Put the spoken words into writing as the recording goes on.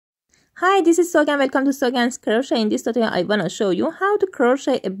Hi, this is Sogan. Welcome to Sogan's Crochet. In this tutorial, I want to show you how to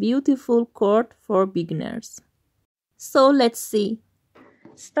crochet a beautiful cord for beginners. So let's see.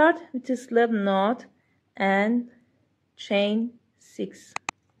 Start with a slip knot and chain 6.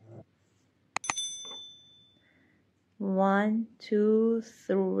 1, 2,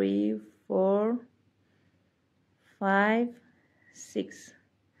 3, 4, 5, 6,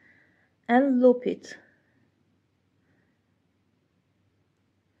 and loop it.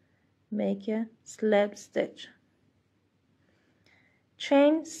 Make a slip stitch.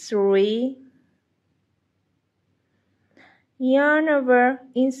 Chain 3. Yarn over,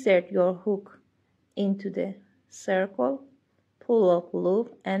 insert your hook into the circle, pull up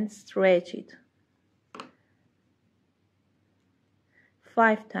loop and stretch it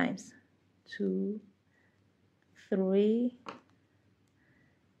 5 times. 2, 3,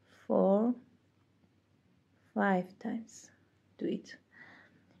 4, 5 times. Do it.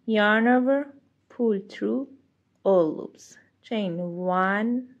 Yarn over, pull through all loops. Chain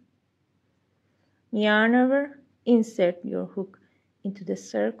 1, yarn over, insert your hook into the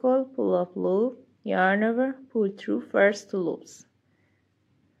circle, pull up loop, yarn over, pull through first 2 loops.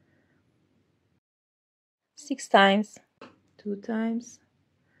 6 times, 2 times,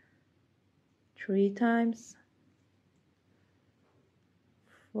 3 times,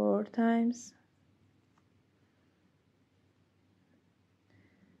 4 times,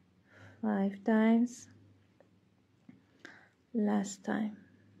 5 times, last time.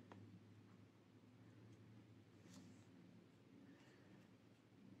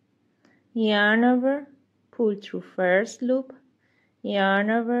 Yarn over, pull through first loop, yarn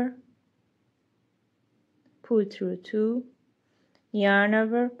over, pull through 2, yarn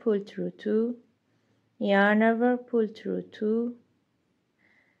over, pull through 2, yarn over, pull through 2,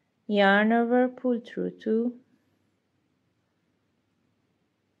 yarn over, pull through 2,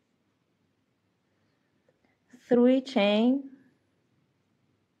 3 chain,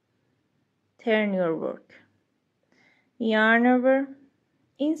 turn your work, yarn over,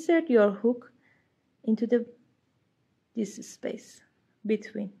 insert your hook into this space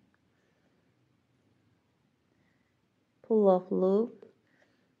between, pull up loop,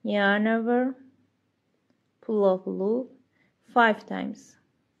 yarn over, pull up loop 5 times,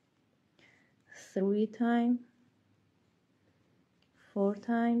 3 times, 4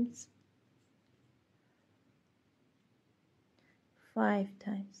 times, 5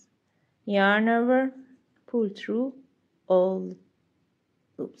 times. Yarn over, pull through all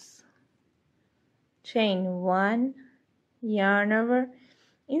loops. Chain 1, yarn over,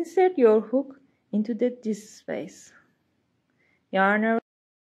 insert your hook into this space. Yarn over,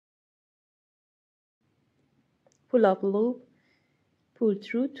 pull up loop, pull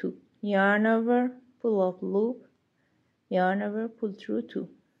through 2. Yarn over, pull up loop, yarn over, pull through 2.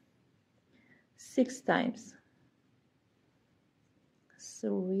 6 times.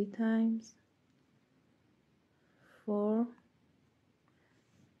 3 times, 4,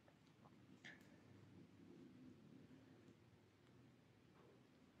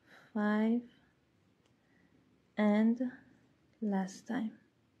 5, and last time.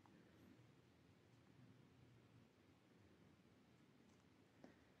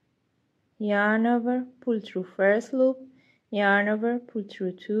 Yarn over, pull through first loop, yarn over, pull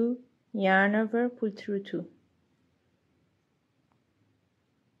through 2, yarn over, pull through 2.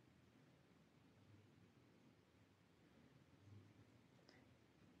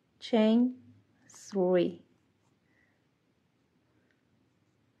 Chain 3.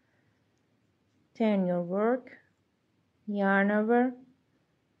 Turn your work, yarn over,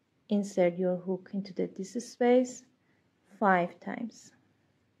 insert your hook into this space 5 times.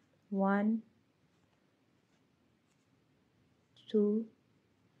 1, 2,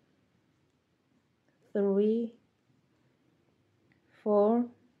 3, 4,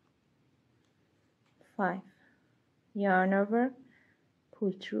 5. Yarn over,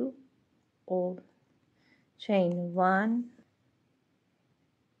 pull through all. Chain 1,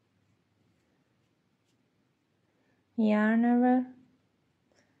 yarn over,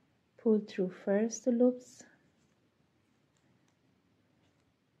 pull through first loops,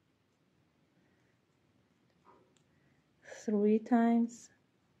 3 times,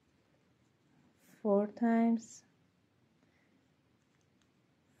 4 times,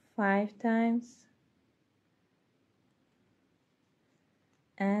 5 times,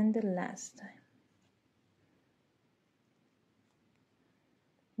 and the last time.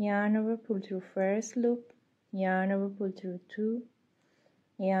 Yarn over, pull through first loop, yarn over, pull through 2,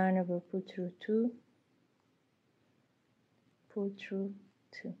 yarn over, pull through 2, pull through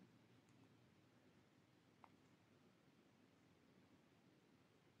 2.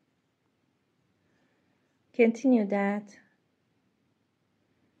 Continue that.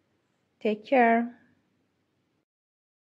 Take care.